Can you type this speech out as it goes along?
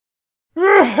And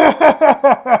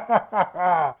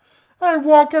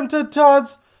welcome to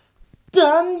Todd's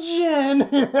Dungeon!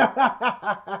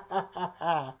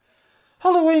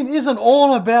 Halloween isn't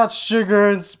all about sugar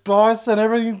and spice and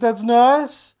everything that's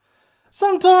nice.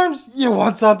 Sometimes you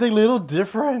want something a little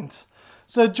different.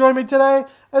 So join me today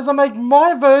as I make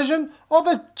my version of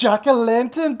a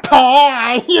jack-o'-lantern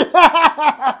pie!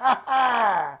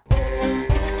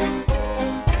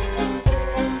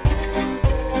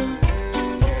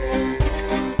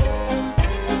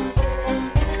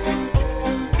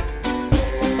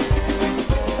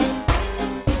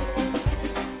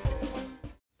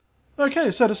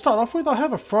 Okay, so to start off with, I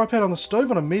have a fry pan on the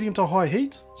stove on a medium to high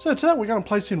heat. So to that we're going to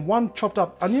place in one chopped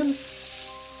up onion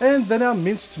and then our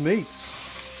minced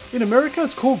meats. In America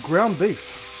it's called ground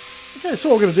beef. Okay, so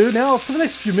what we're going to do now for the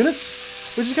next few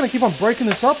minutes, we're just going to keep on breaking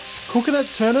this up, cooking it,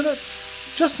 turning it,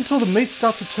 just until the meat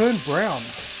starts to turn brown.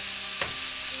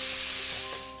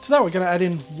 To that we're going to add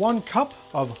in 1 cup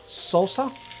of salsa.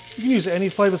 You can use any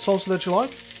flavoured salsa that you like.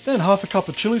 Then half a cup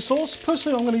of chili sauce.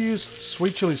 Personally I'm going to use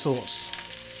sweet chili sauce.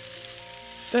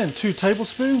 Then 2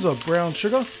 tablespoons of brown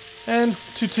sugar and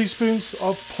 2 teaspoons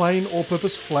of plain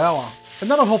all-purpose flour. And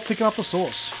that'll help thicken up the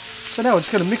sauce. So now we're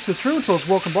just going to mix it through until it's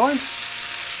well combined.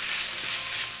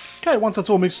 Okay, once that's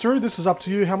all mixed through, this is up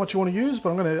to you how much you want to use,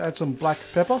 but I'm going to add some black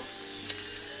pepper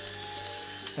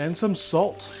and some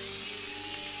salt.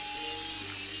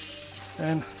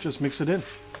 And just mix it in.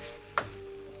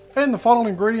 And the final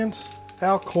ingredient,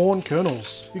 our corn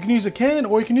kernels. You can use a can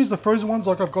or you can use the frozen ones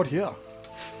like I've got here.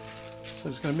 So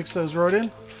just going to mix those right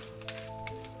in.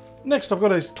 Next I've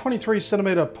got a 23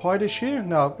 centimeter pie dish here.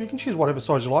 Now you can choose whatever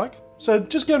size you like. So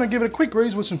just going to give it a quick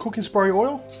grease with some cooking spray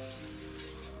oil.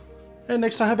 And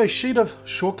next I have a sheet of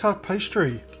shortcut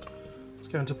pastry.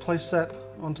 Just going to place that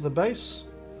onto the base.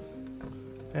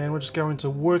 And we're just going to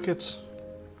work it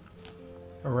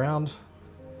around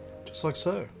just like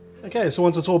so. Okay, so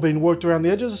once it's all been worked around the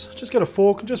edges, just get a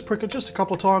fork and just prick it just a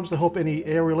couple of times to help any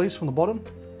air release from the bottom.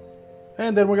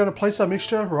 And then we're going to place our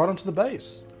mixture right onto the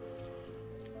base.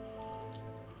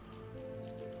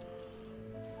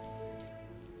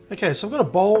 Okay, so I've got a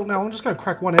bowl. Now I'm just going to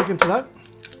crack 1 egg into that.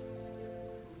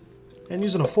 And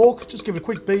using a fork, just give it a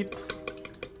quick beat.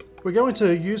 We're going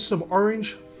to use some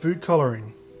orange food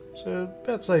colouring. So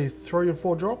about say 3 or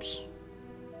 4 drops.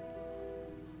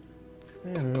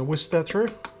 And we're going to whisk that through.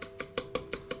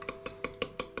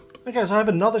 Okay, so I have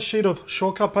another sheet of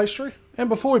shortcut pastry. And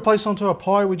before we place onto our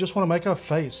pie, we just want to make our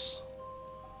face.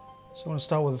 So I want to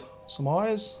start with some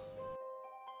eyes.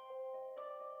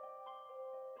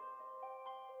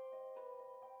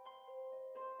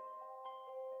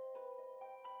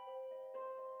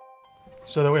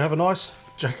 So that we have a nice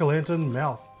jack-o'-lantern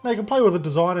mouth. Now you can play with the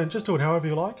design and just do it however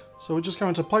you like. So we're just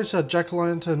going to place our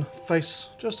jack-o'-lantern face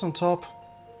just on top.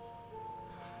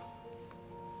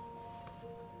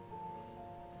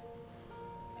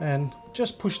 And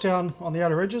just push down on the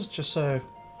outer edges just so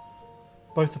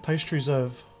both the pastries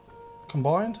have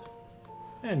combined.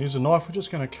 And use a knife, we're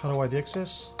just going to cut away the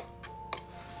excess.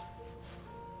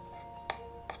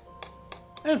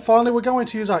 And finally we're going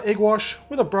to use our egg wash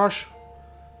with a brush,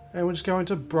 and we're just going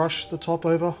to brush the top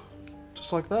over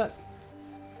just like that.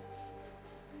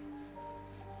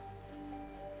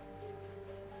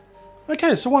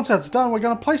 Okay, so once that's done, we're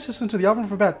going to place this into the oven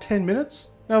for about 10 minutes.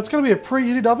 Now it's going to be a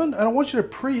preheated oven, and I want you to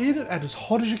preheat it at as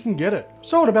hot as you can get it.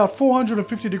 So at about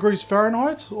 450 degrees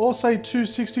Fahrenheit, or say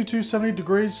 260, 270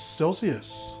 degrees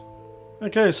Celsius.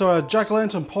 Okay, so our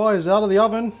jack-o'-lantern pie is out of the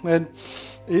oven, and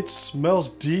it smells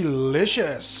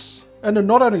delicious. And it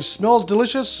not only smells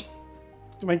delicious,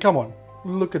 I mean, come on,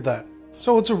 look at that.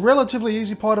 So it's a relatively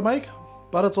easy pie to make,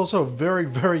 but it's also a very,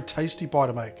 very tasty pie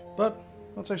to make. But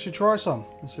let's actually try some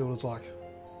and see what it's like.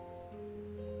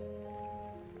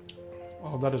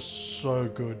 Oh, that is so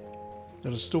good.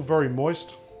 It is still very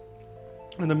moist.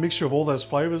 And the mixture of all those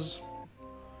flavors.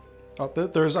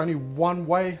 There is only one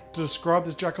way to describe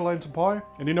this jack-o'-lantern pie.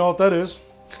 And you know what that is?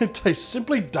 It tastes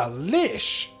simply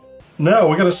delish. Now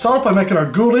we're going to start by making our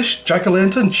ghoulish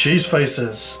jack-o'-lantern cheese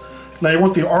faces. Now you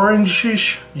want the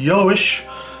orangish, yellowish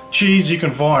cheese you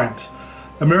can find.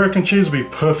 American cheese would be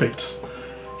perfect.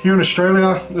 Here in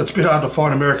Australia, it's a bit hard to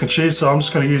find American cheese, so I'm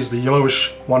just going to use the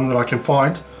yellowish one that I can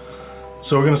find.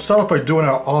 So we're going to start off by doing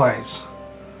our eyes.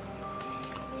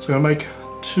 So we're going to make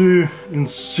 2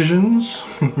 incisions.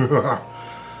 Then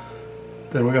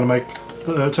we're going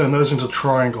to turn those into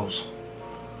triangles.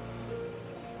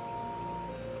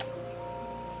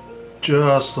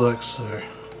 Just like so.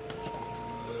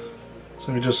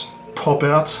 So we just pop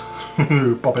out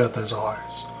those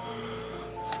eyes.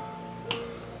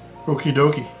 Okie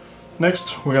dokie.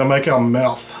 Next, we're going to make our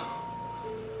mouth.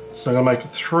 So I'm going to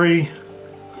make 3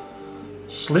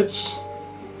 slits.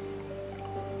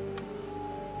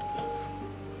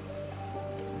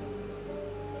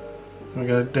 We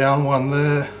go down one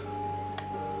there,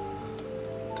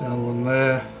 down one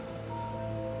there,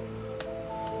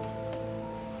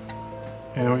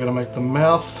 and we're going to make the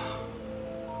mouth.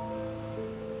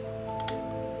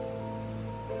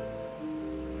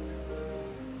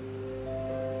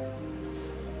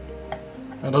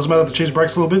 It doesn't matter if the cheese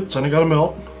breaks a little bit, it's only got to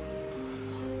melt.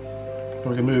 And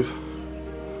we can move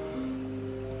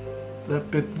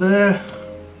that bit there.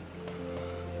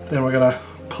 Then we're going to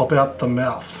pop out the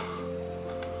mouth.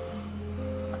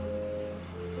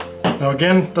 Now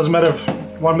again, doesn't matter if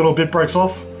one little bit breaks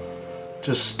off,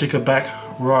 just stick it back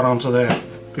right onto there,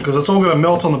 because it's all going to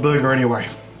melt on the burger anyway.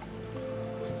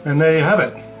 And there you have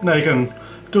it. Now you can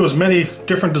do as many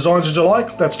different designs as you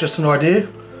like, that's just an idea.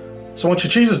 So once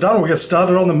your cheese is done, we'll get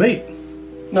started on the meat.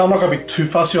 Now I'm not going to be too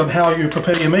fussy on how you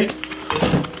prepare your meat.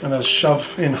 I'm going to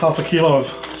shove in half a kilo of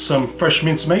some fresh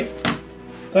minced meat.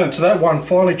 Then to that, 1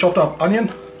 finely chopped up onion.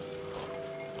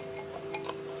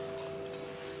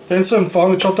 Then some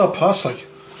finely chopped up parsley.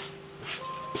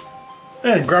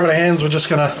 And grabbing our hands, we're just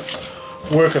going to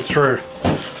work it through.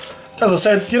 As I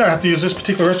said, you don't have to use this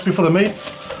particular recipe for the meat.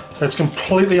 It's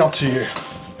completely up to you.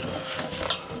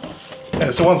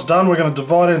 Yeah, so once done, we're going to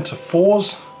divide it into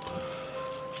 4s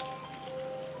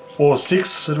or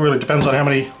 6. It really depends on how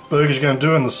many burgers you're going to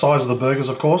do and the size of the burgers,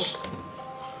 of course.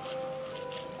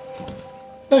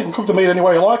 Now you can cook the meat any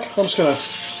way you like. I'm just going to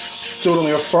do it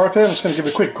on the fry pan. I'm just going to give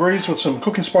it a quick grease with some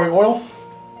cooking spray oil.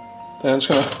 Then I'm just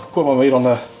going to put my meat on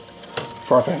the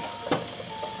fry pan.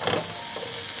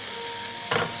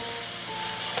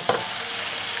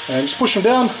 And just push them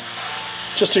down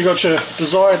just till you got your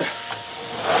desired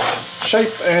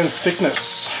shape and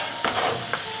thickness.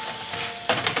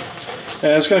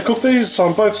 And it's going to cook these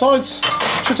on both sides.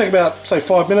 Should take about, say,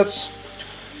 5 minutes,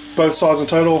 both sides in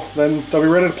total, then they'll be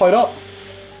ready to plate up.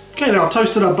 Okay, now I've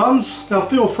toasted our buns. Now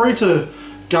feel free to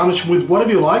garnish them with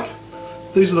whatever you like.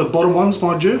 These are the bottom ones,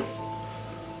 mind you.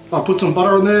 I'll put some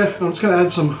butter in there, and I'm just going to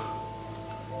add some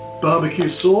barbecue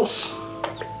sauce.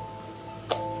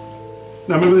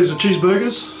 Now remember, these are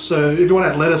cheeseburgers, so if you want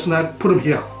to add lettuce and that, put them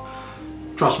here.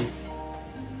 Trust me.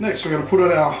 Next we're going to put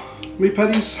out our meat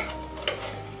patties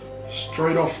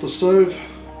straight off the stove.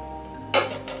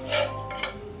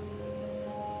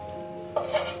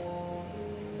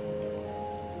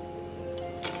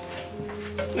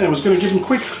 And we're just going to give them a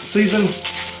quick season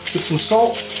with some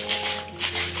salt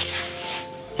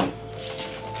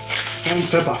and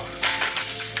pepper.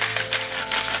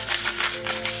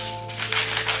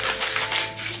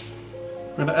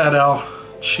 We're going to add our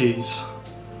cheese.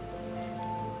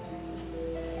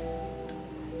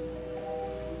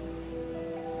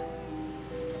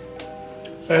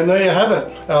 And there you have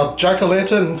it, our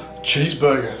jack-o'-lantern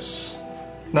cheeseburgers.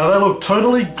 Now they look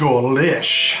totally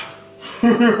ghoulish.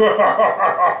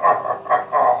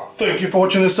 Thank you for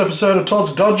watching this episode of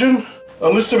Todd's Dungeon. A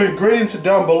list of ingredients are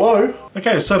down below.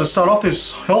 Okay, so to start off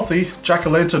this healthy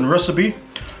jack-o'-lantern recipe,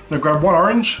 I'm going to grab 1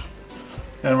 orange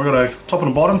and we're going to top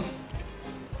and bottom.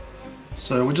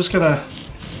 So we're just going to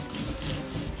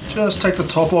take the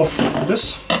top off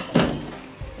this.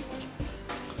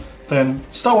 Then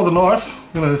start with a knife.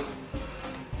 I'm going to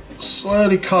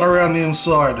slowly cut around the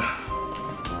inside.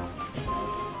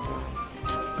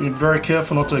 Being very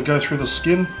careful not to go through the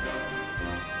skin.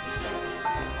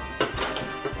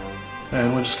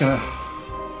 And we're just going to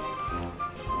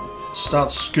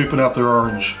start scooping out the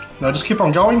orange. Now just keep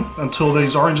on going until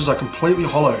these oranges are completely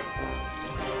hollow.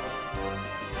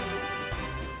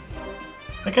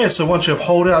 Okay, so once you've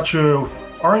hollowed out your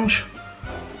orange,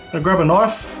 now grab a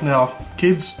knife. Now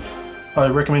kids, I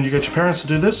recommend you get your parents to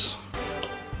do this.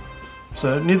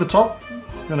 So near the top,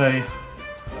 I'm going to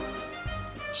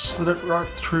slit it right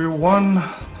through one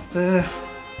there,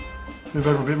 move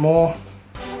over a bit more.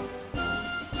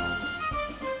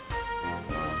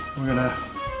 We're going to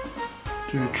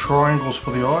do triangles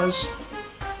for the eyes.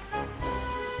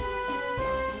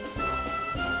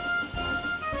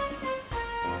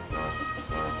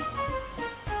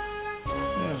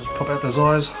 Yeah, just pop out those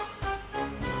eyes.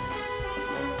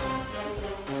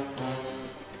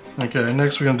 Okay,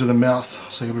 next we're going to do the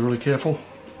mouth, so you'll be really careful.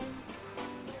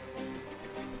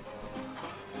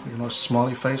 Make a nice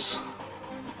smiley face.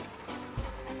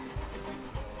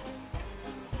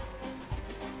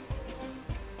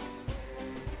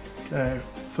 Okay,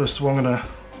 first of all I'm going to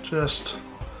just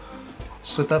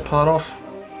slit that part off.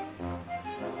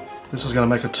 This is going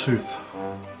to make a tooth.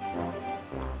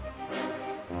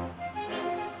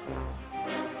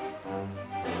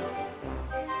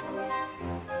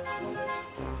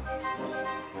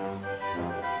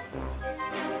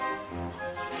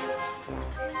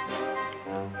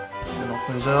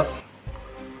 those out.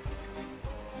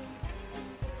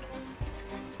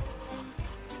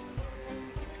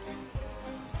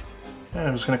 And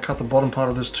I'm just going to cut the bottom part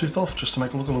of this tooth off just to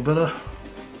make it look a little better.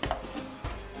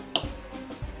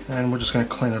 And we're just going to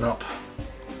clean it up.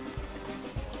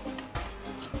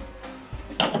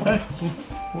 Okay,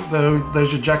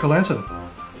 there's your jack-o'-lantern.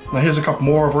 Now here's a couple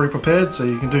more I've already prepared, so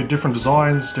you can do different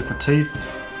designs, different teeth.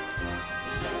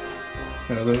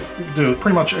 You know, you can do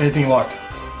pretty much anything you like.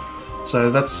 So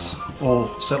that's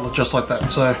all set just like that.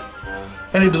 So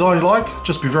any design you like,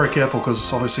 just be very careful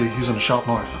because obviously you're using a sharp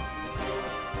knife.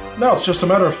 Now it's just a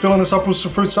matter of filling this up with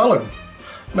some fruit salad.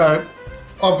 Now,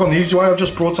 I've gone the easy way, I've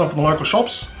just brought some from the local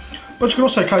shops, but you can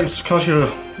also cut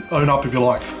your own up if you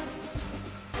like.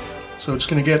 So we're just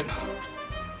going to get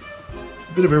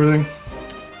a bit of everything,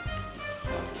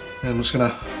 and I'm just going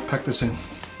to pack this in.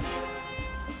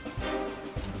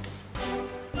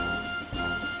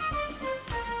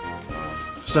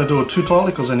 Just don't do it too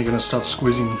tightly because then you're going to start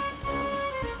squeezing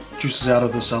juices out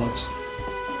of the salads.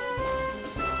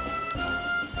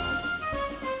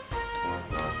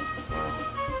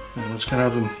 And we're just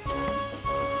going to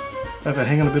have it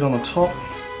hanging a bit on the top.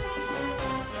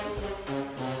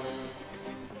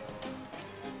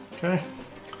 Okay,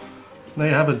 there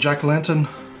you have a jack-o'-lantern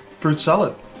fruit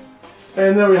salad.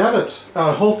 And there we have it,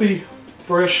 our healthy,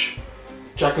 fresh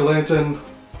jack-o'-lantern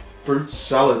fruit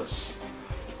salads.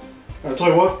 I tell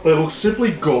you what, they look simply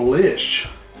ghoulish.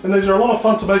 And these are a lot of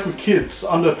fun to make with kids,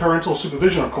 under parental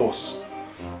supervision of course.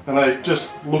 And they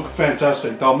just look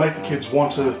fantastic. They'll make the kids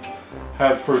want to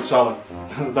have fruit salad.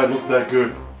 They look that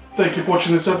good. Thank you for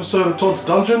watching this episode of Todd's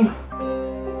Dungeon.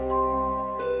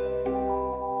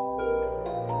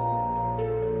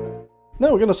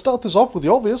 Now we're going to start this off with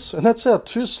the obvious, and that's our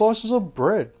 2 slices of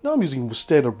bread. Now I'm using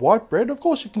standard white bread. Of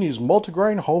course you can use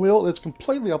multigrain, wholemeal, it's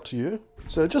completely up to you.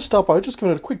 So just start by just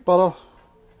giving it a quick butter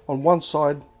on one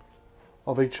side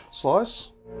of each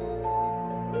slice.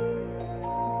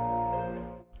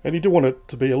 And you do want it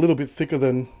to be a little bit thicker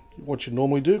than what you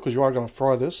normally do because you are going to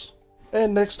fry this.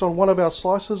 And next on one of our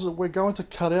slices we're going to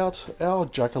cut out our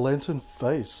jack-o'-lantern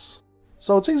face.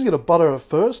 So it's easier to butter it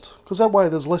first because that way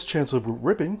there's less chance of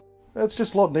ripping. It's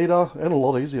just a lot neater and a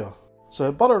lot easier.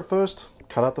 So butter it first,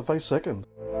 cut out the face second.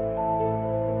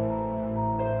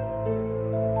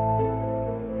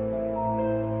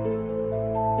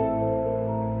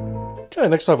 Okay,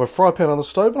 next I have a fry pan on the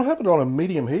stove and I have it on a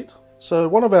medium heat. So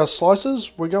one of our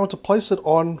slices, we're going to place it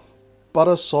on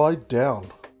butter side down.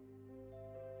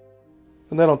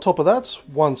 And then on top of that,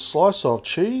 1 slice of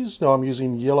cheese. Now I'm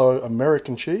using yellow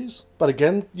American cheese, but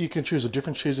again, you can choose a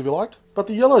different cheese if you like. But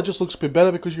the yellow just looks a bit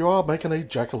better because you are making a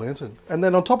jack-o'-lantern. And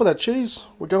then on top of that cheese,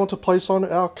 we're going to place on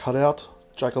our cut out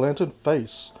jack-o'-lantern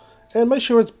face. And make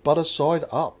sure it's butter side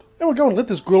up. And we're going to let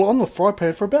this grill on the fry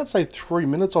pan for about say 3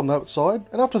 minutes on that side.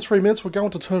 And after 3 minutes, we're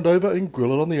going to turn it over and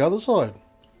grill it on the other side.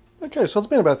 Okay, so it's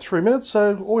been about 3 minutes,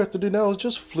 so all we have to do now is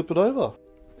just flip it over.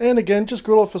 And again, just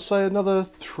grill it for say another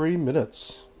 3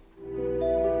 minutes.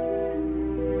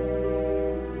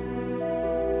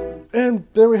 And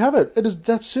there we have it. It is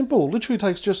that simple. Literally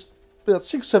takes just about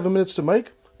 6-7 minutes to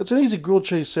make. It's an easy grilled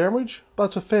cheese sandwich, but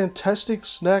it's a fantastic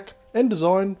snack and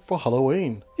design for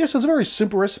Halloween. Yes, it's a very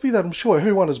simple recipe that I'm sure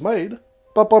everyone has made,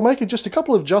 but by making just a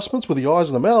couple of adjustments with the eyes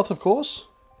and the mouth, of course,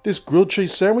 this grilled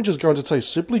cheese sandwich is going to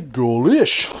taste simply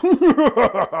ghoulish.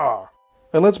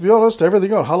 And let's be honest,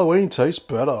 everything on Halloween tastes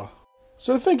better.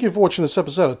 So thank you for watching this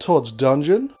episode of Todd's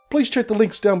Dungeon. Please check the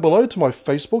links down below to my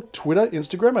Facebook, Twitter,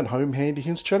 Instagram and Home Handy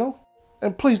Hints channel.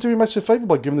 And please do me a massive favour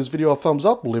by giving this video a thumbs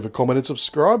up, leave a comment and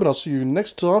subscribe, and I'll see you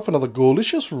next time for another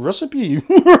ghoulish recipe.